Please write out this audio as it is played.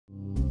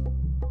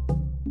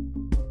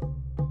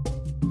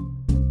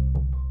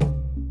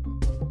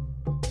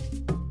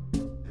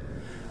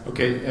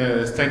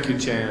Okay, thank you,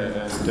 Chair,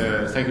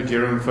 and thank you,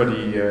 Jerome, for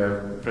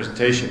the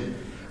presentation.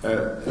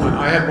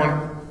 I had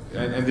one,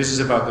 and this is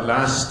about the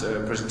last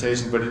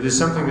presentation, but it is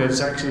something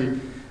that's actually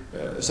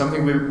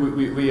something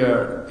we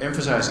are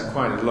emphasizing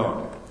quite a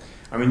lot.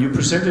 I mean, you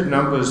presented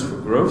numbers for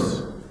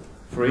growth,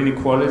 for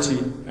inequality,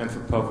 and for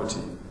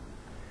poverty.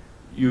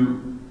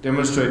 You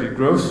demonstrated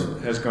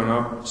growth has gone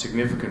up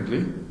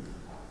significantly,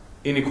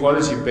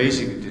 inequality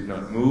basically did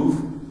not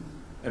move,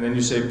 and then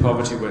you say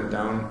poverty went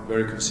down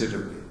very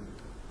considerably.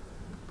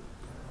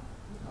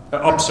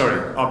 Up,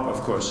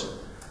 of course.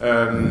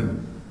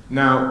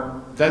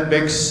 Now, that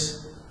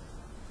begs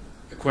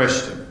a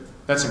question.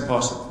 That's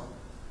impossible.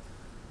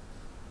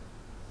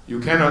 You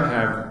cannot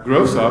have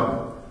growth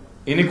up,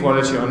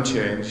 inequality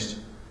unchanged,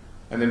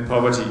 and then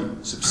poverty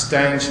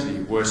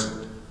substantially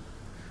worsened.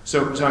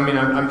 So I mean,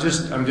 I'm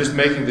just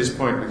making this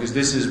point because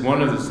this is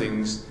one of the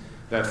things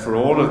that for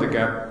all of the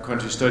GAPP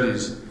country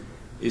studies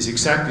is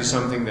exactly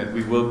something that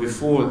we will,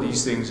 before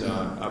these things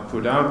are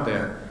put out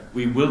there,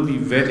 we will be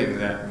vetting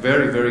that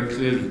very, very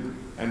clearly,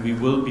 and we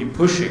will be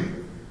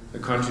pushing the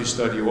country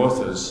study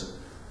authors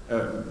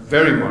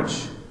very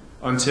much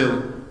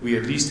until we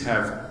at least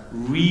have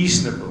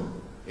reasonable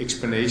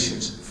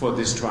explanations for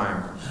this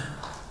triangle.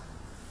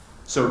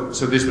 So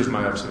this was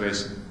my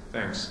observation.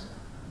 Thanks.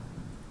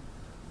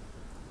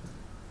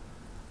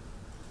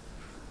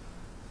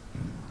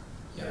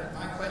 Yeah,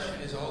 my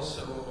question is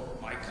also,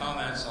 my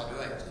comments are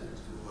directed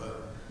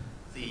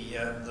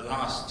to the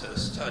last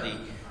study.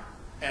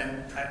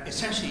 And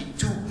essentially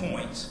 2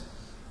 points.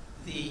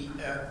 The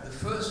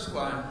first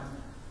one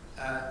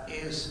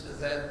is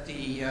that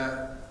the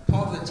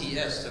poverty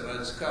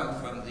estimates come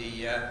from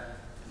the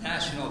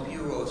National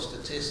Bureau of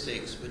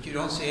Statistics, but you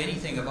don't say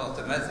anything about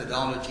the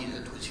methodology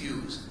that was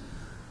used.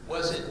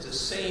 Was it the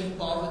same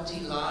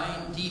poverty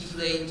line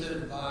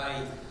deflated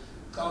by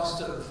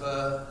cost of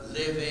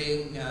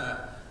living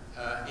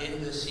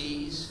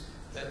indices,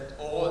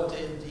 or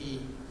did the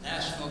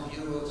National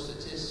Bureau of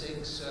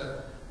Statistics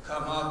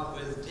come up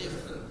with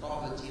different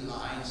poverty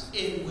lines,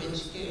 in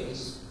which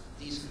case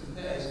these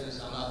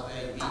comparisons are not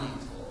very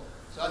meaningful.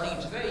 So I think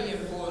it's very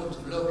important to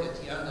look at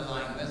the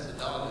underlying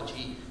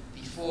methodology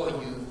before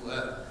you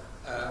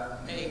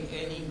make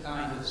any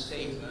kind of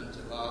statement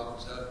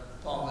about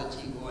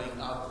poverty going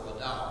up or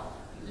down.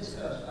 And this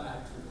goes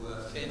back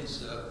to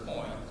Finn's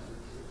point.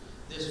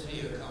 This may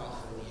account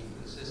for the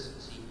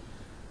inconsistency.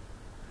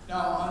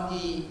 Now, on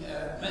the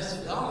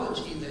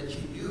methodology that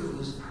you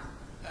use,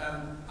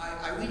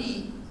 I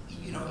really,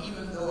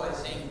 even though I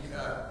think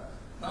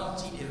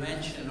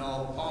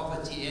multidimensional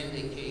poverty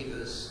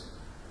indicators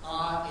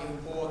are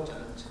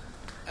important,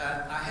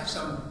 I have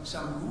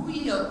some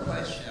real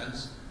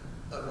questions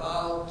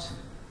about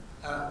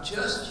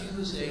just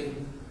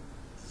using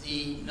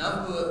the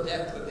number of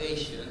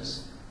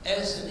deprivations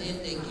as an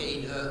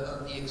indicator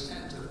of the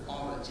extent of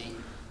poverty.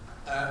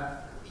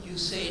 You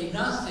say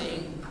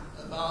nothing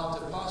about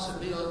the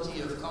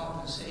possibility of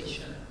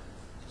compensation.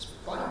 It's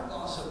quite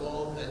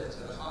possible that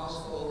a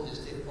household is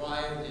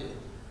deprived in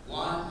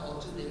 1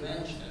 or 2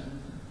 dimensions,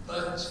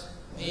 but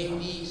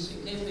maybe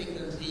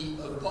significantly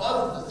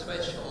above the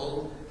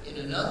threshold in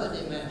another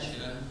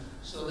dimension,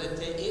 so that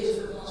there is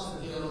a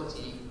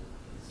possibility, in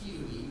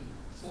theory,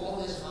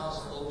 for this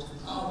household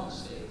to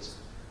compensate.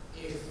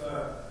 If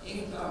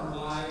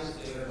income-wise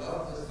they're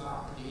above the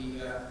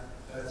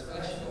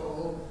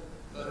threshold,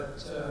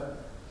 but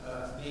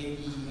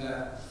maybe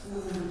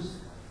food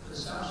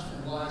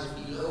consumption-wise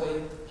below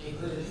it, they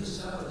could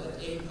use some of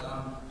that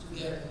income to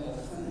get more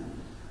food.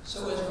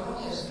 So as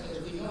long as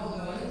we don't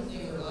know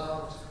anything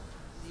about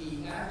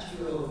the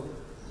actual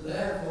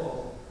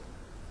level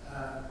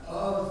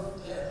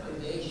of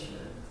deprivation,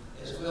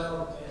 as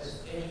well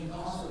as any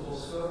possible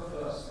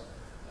surplus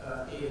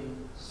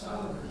in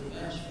some of the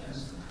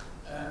dimensions,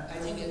 I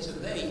think it's a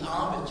very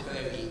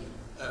arbitrary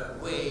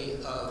way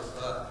of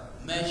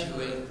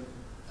measuring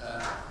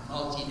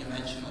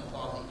multidimensional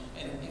poverty.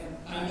 And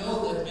I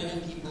know that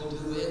many people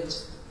do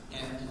it,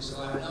 and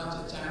so I'm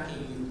not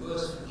attacking you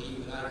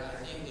personally, but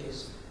I think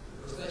it's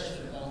the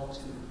profession ought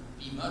to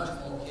be much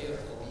more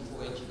careful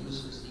before it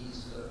uses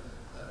these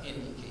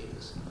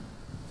indicators.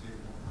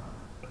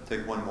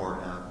 Take one more,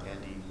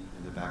 Andy,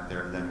 in the back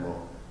there, and then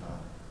we'll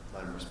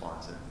let him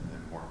respond and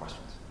then more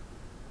questions.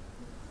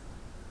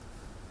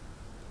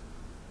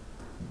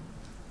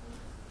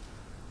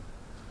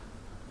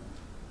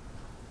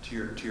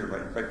 To your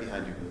right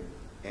behind you,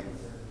 Andy.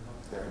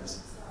 There it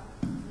is.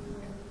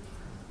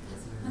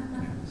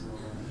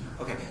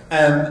 Okay.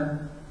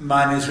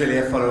 Mine is really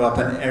a follow-up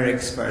on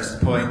Eric's first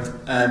point.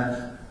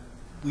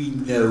 We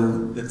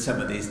know that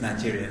some of these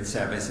Nigerian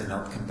surveys are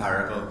not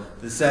comparable.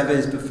 The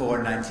surveys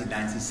before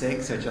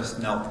 1996 are just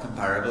not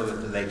comparable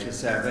with the later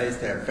surveys.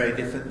 They're a very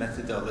different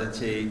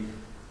methodology.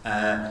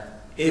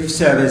 If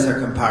surveys are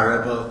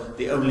comparable,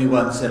 the only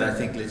ones that I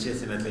think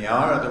legitimately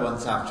are the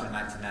ones after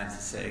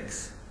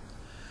 1996.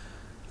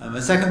 My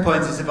second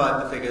point is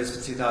about the figures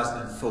for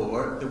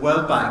 2004. The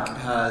World Bank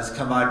has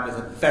come out with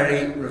a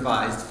very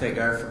revised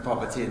figure for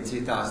poverty in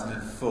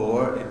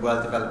 2004 in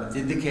World Development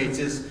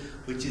Indicators,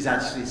 which is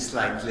actually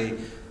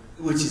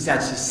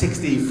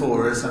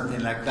 64 or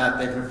something like that.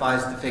 They've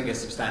revised the figure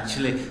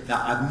substantially.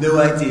 Now, I have no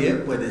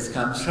idea where this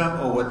comes from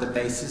or what the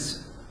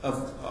basis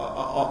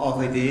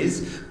of it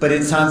is, but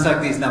it sounds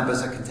like these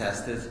numbers are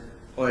contested,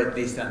 or at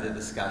least under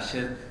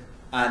discussion,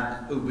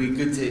 and it would be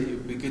good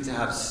to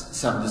have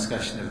some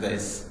discussion of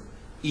this,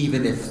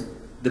 even if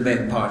the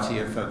main part of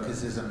your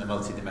focus is on the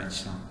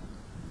multidimensional.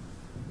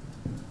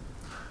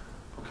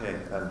 Okay,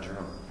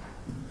 Jerome.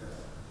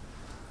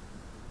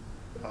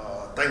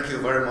 Thank you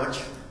very much.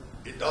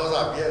 It does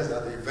appear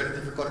that the very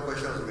difficult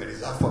questions were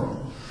reserved for me.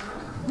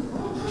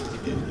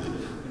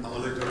 I'm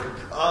only joking.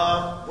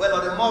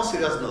 Well, on a more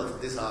serious note,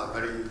 these are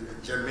very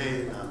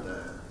germane and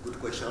good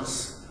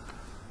questions.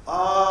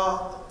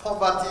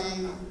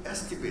 Poverty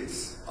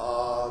estimates.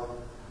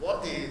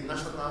 What the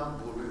National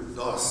Bureau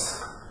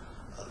does,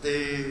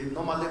 they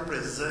normally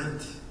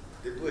present,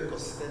 they do a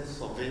consistent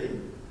survey,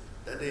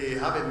 then they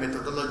have a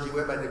methodology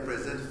whereby they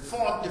present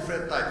 4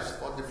 different types,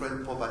 4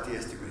 different poverty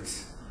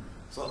estimates.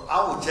 So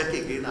I will check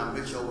again and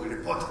make sure we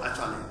report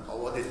actually on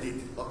what they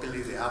did.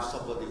 Luckily, they have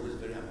somebody who is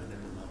very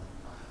amenable now.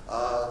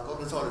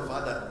 Cognizant of the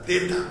fact that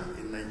data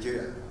in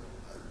Nigeria is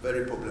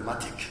very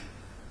problematic.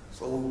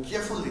 So we'll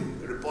carefully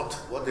report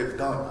what they've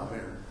done. I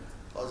mean,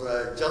 because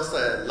just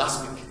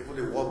last week, even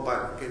the World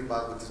Bank came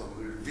back with some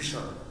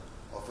revision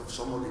of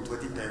some of the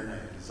 2010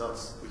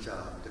 results, which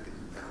are taking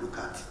a look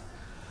at.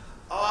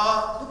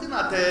 Looking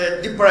at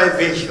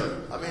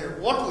deprivation, I mean,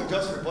 what we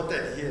just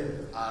reported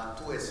here are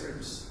 2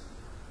 extremes.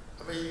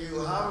 I mean, you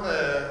have,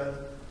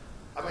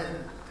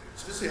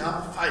 suppose you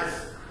have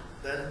 5,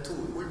 then 2,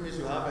 which means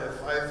you have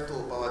 5 to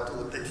power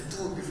 2,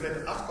 32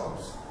 different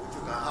outcomes, which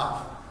you can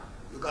have.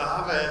 You can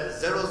have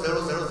 0,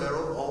 0, 0,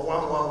 0, or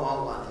 1, 1,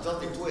 1, 1,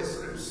 just the 2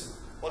 extremes.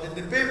 But in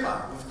the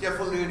paper, we've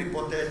carefully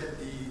reported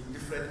the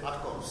different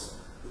outcomes.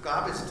 You can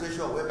have a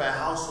situation whereby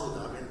household,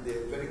 I mean,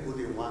 they're very good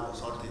in one or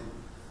something.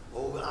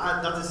 Well,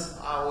 that is,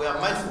 we are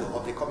mindful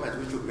of the comments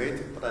which you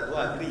made, but I do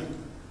agree.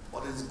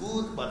 But it's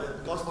good,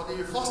 but because for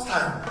the first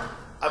time,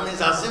 I mean,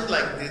 it's as if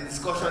like the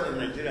discussion in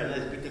Nigeria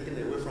has been taken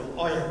away from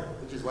oil,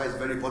 which is why it's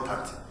very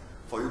important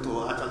for you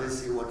to actually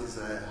see what is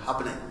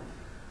happening.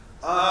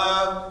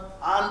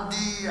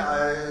 Andy,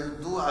 I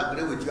do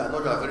agree with you. I know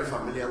you are very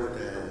familiar with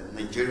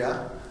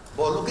Nigeria,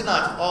 but looking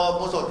at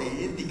most of the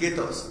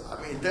indicators, I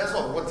mean, in terms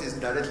of what is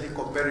directly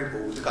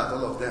comparable, we look at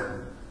all of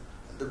them.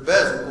 The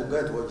best we could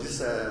get was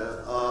this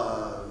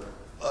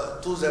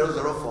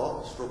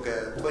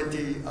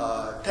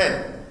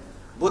 2004/2010.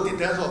 Both in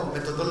terms of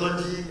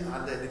methodology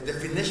and the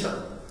definition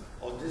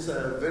of these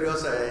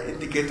various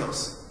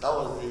indicators. That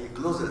was the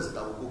closest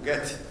that we could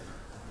get.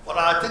 But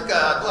I think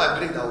I do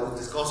agree that we'll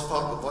discuss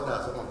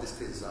further some of these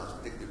things as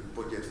we take the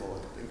project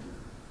forward. Thank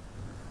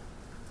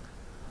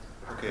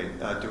you. Okay,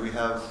 do we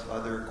have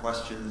other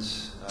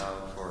questions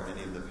for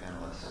any of the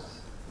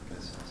panelists? You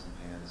guys saw some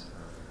hands earlier.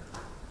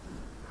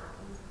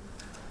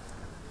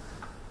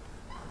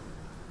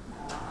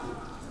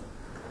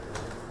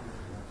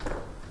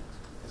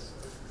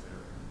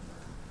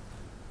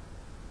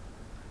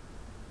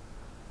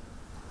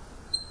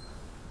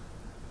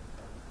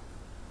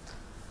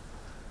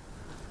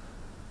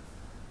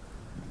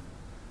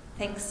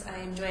 Thanks. I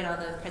enjoyed all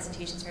the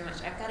presentations very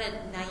much. I've got a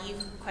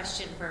naive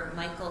question for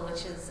Michael,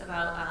 which is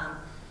about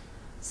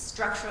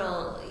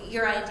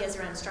your ideas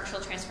around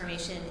structural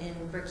transformation in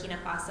Burkina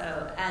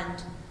Faso.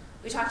 And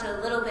we talked a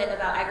little bit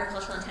about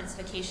agricultural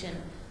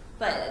intensification,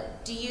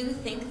 but do you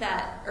think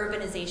that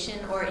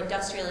urbanization or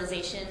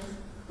industrialization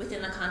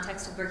within the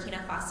context of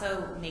Burkina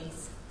Faso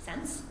makes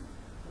sense?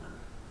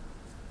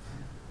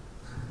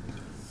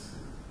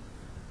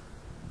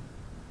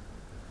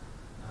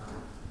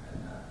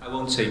 I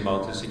won't say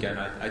Malthus again.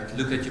 I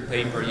looked at your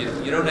paper.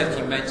 You don't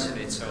actually mention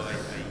it, so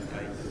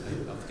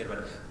I'll forget about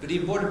it. But the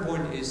important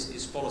point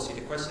is policy.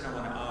 The question I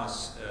want to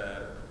ask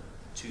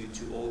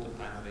to all the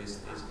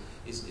panelists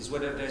is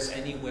whether there's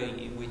any way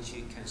in which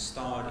you can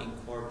start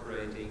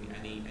incorporating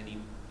any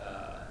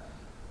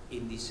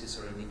indices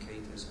or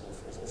indicators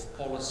of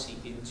policy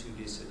into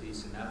this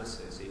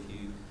analysis.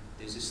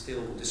 This is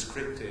still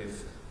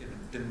descriptive. You know,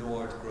 the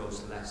north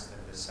grows less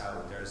than the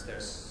south. There's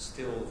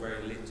still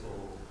very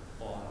little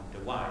on the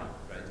why,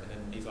 right?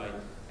 And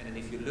then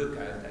if you look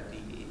at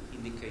the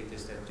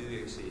indicators that do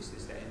exist,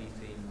 is there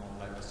anything on,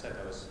 like I said,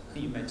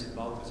 you mentioned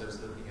Malthus, I was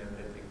looking at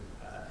the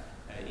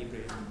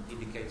Ibrahim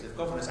indicators of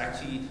governance.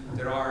 Actually,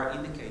 there are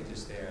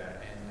indicators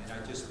there, and I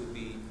just would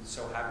be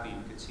so happy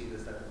you could see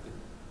that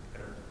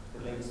kind of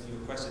relates to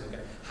your question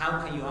again.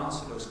 How can you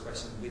answer those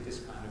questions with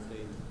this kind of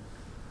data?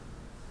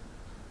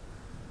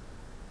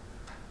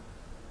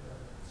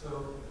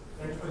 So,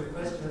 thanks for the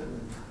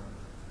question.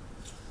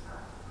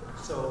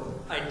 So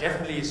I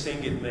definitely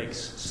think it makes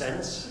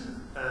sense,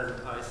 and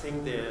I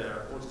think there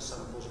are also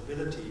some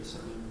possibilities.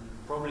 I mean,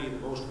 probably the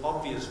most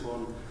obvious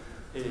one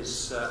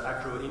is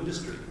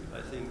agro-industry.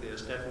 I think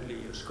there's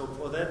definitely a scope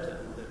for that,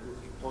 and that would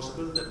be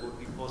possible. That would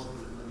be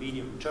possible in the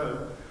medium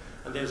term.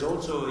 And there's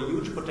also a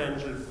huge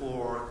potential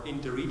for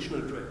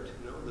interregional trade.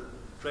 You know, the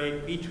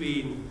trade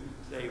between,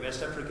 say,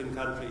 West African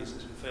countries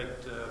is in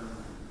fact, the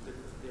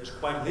there's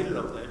quite little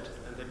of that,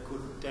 and that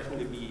could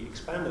definitely be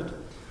expanded.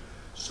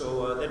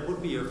 So that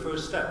would be a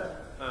first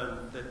step,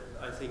 and that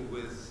I think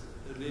with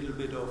a little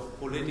bit of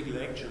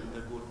political action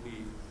that would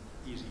be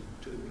easy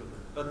to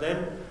implement. But then,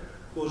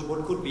 of course,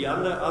 what could be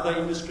under other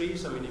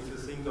industries? I mean, if you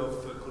think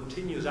of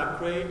continuous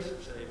upgrade,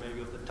 say maybe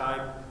of the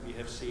type we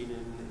have seen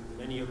in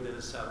many of the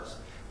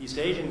Southeast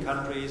Asian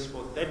countries,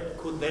 what that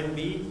could then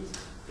be,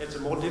 that's a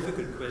more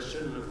difficult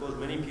question. And of course,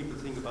 many people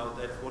think about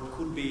that. What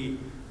could be,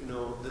 you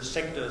know, the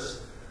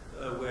sectors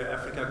where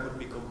Africa could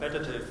be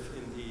competitive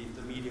in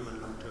the medium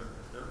and long term?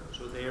 You know?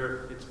 So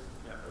there, it's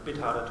a bit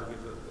harder to give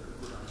a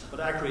good answer. But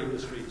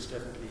agri-industry is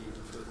definitely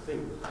the first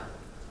thing.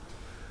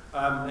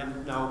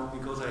 And now,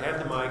 because I have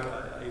the mic,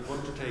 I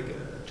want to take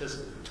just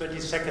 20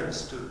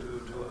 seconds to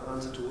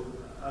answer to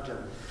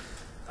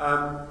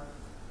Arjan.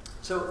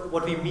 So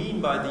what we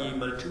mean by the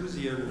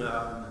Malthusian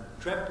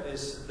trap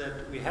is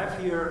that we have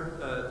here,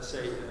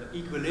 say,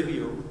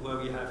 equilibrium, where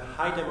we have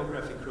high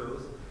demographic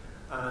growth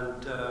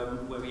and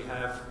where we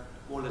have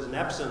more or less an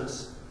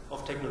absence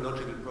of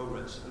technological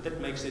progress. And that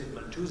makes it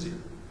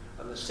Malthusian.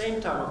 At the same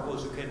time, of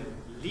course, you can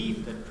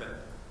leave that trap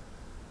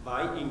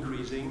by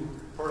increasing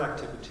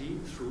productivity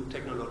through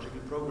technological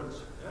progress.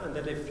 Yeah, and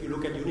that if you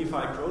look at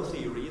unified growth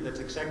theory, that's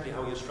exactly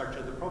how you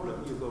structure the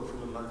problem. You go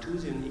from a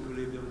Malthusian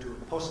equilibrium to a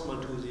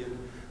post-Malthusian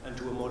and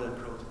to a modern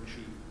growth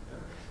regime. Yeah.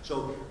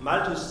 So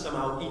Malthus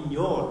somehow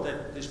ignored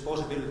that this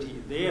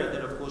possibility there,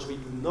 that of course we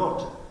do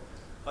not,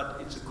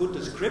 but it's a good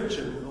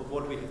description of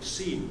what we have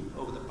seen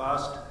over the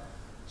past,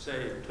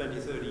 say, 20,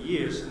 30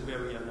 years and where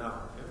we are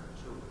now. Yeah.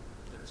 So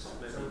that's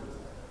maybe... So,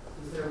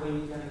 is there a way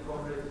we can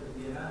incorporate it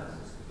in the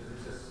analysis?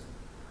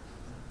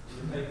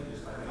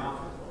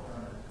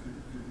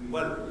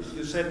 Well,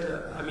 you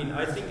said, I mean,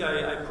 I think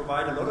I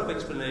provide a lot of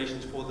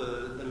explanations for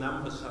the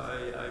numbers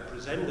I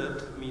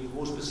presented. I mean,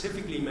 more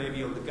specifically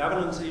maybe on the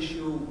governance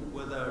issue,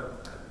 whether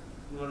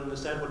you don't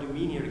understand what you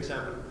mean here,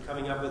 example,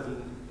 coming up with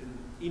an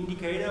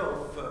indicator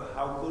of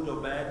how good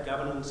or bad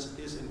governance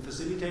is in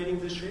facilitating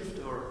this shift,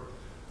 or?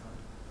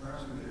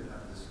 Perhaps we could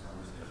have this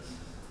conversation.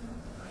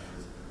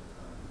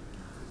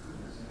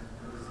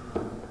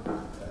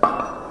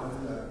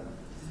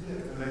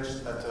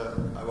 That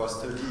our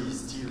study is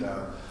still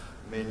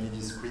mainly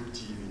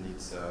descriptive in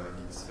its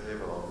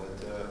favor,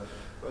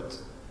 but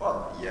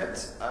well,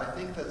 yet I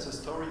think that the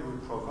story we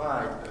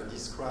provide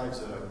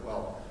describes a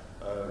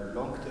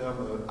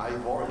long-term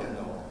Ivorian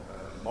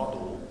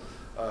model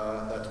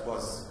that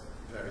was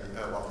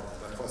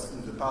that was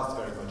in the past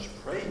very much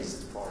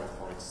praised for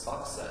its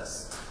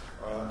success,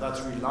 that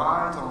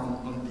relied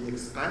on the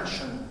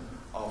expansion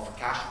of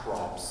cash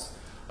crops.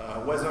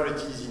 Whether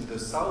it is in the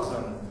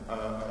southern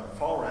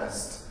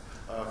forest,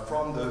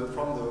 from the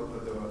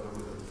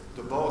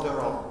border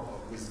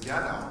with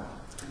Ghana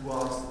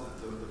towards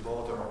the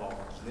border of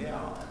Guinea,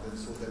 and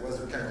so there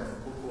was a kind of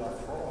cocoa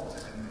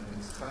front and an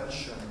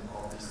expansion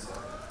of this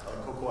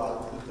cocoa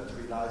output that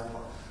relied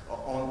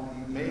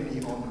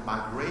mainly on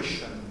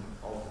migration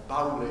of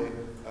Baule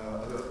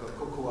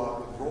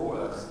cocoa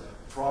growers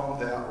from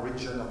their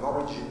region of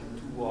origin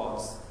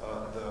towards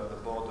the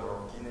border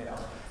of Guinea.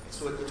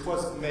 So it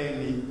was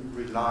mainly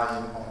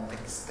relying on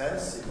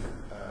extensive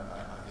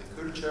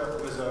agriculture,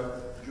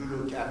 whether you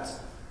look at,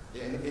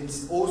 and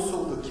it's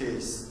also the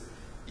case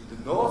in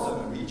the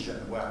northern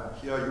region, where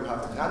here you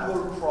have an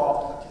annual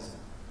crop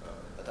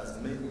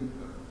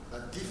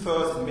that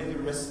differs in many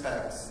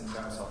respects in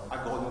terms of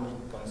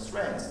agronomic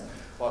constraints,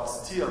 but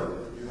still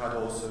you had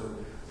also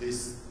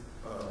this,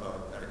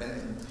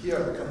 and here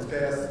it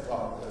compares,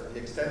 the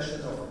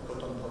extension of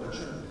cotton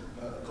production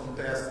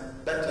compares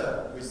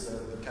better with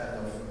the kind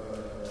of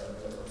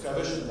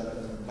observation that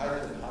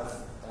Michael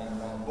has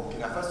on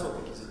Burkina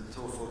Faso, because it's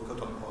also a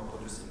cotton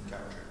producing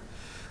country.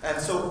 And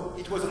so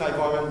it was an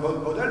Ivorian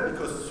model,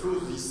 because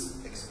through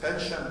this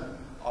expansion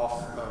of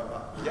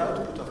the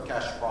output of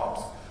cash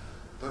crops,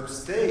 the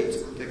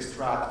state could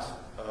extract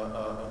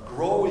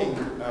growing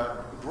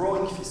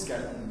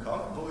fiscal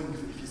income, growing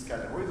fiscal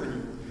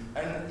revenue,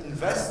 and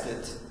invest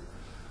it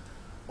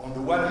on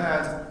the one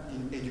hand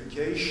in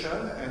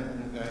education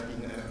and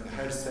in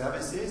health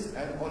services,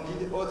 and on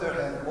the other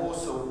hand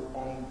also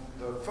on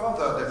the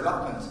further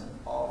development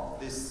of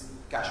this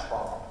cash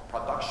crop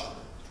production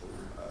through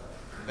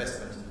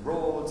investment in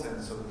roads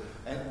and so.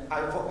 And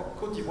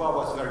Côte d'Ivoire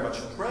was very much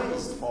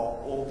praised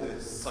for all the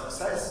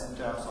success in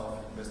terms of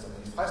investment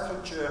in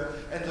infrastructure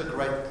and the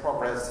great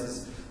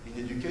progresses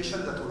in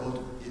education that allowed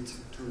it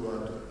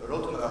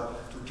allowed her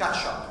to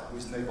catch up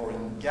with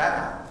neighboring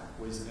Ghana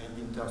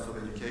in terms of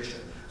education.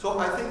 So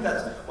I think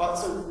that, well,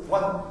 so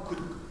one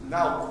could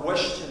now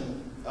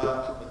question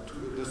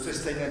the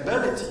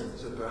sustainability.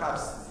 So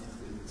perhaps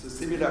it's a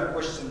similar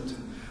question to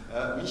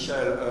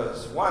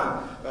Michel's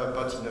one,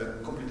 but in a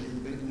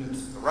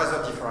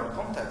rather different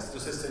context. The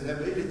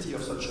sustainability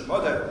of such a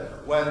model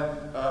when,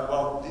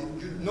 well,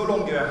 you no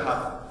longer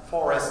have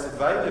forests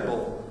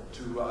available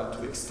to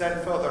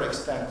further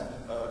extend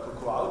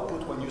cocoa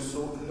output, when you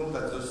know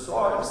that the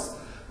soils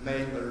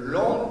may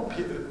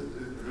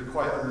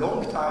require a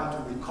long time to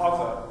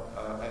recover,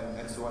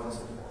 and so on and so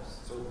forth.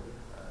 So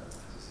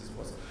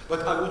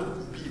But I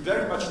would be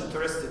very much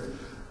interested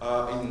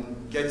in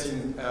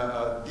getting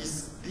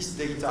this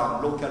data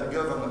on local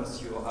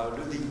governments you are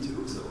alluding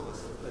to. So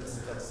let's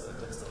talk.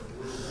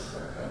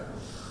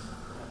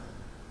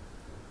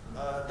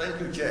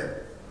 Thank you,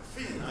 Chair.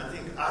 Finn, I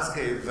think, ask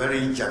a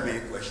very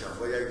germane question,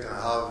 whether you can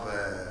have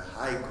a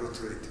high growth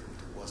rate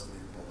with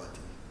worsening poverty.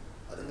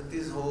 I think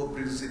this whole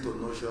brings it to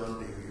notion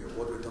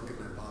what we're talking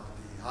about,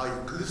 how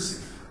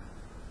inclusive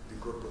the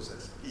growth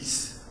process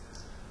is.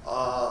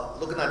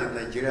 Looking at the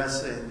Nigerian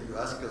scene, you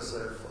ask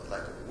yourself,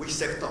 like, which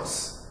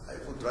sectors are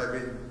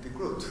driving the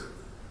growth?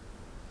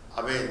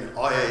 I mean,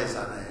 oil is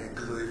an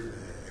inclusive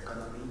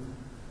economy,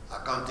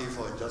 accounting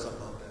for just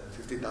about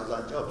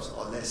 50,000 jobs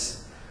or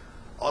less.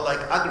 Or like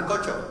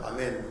agriculture, I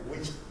mean,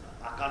 which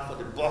account for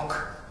the bulk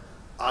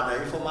and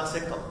the informal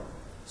sector.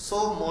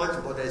 So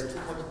much, but there's too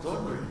much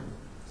hungry.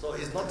 So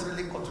it's not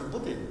really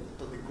contributing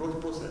to the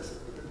growth process.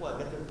 The people are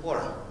getting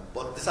poorer.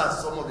 But these are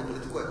some of the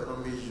political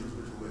economy issues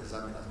which we will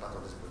examine as part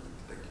of this project.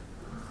 Thank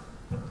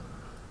you.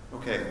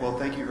 Okay, well,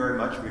 thank you very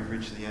much. We've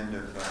reached the end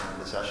of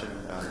the session.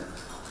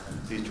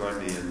 Please join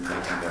me in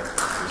thanking the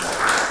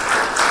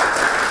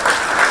presenters.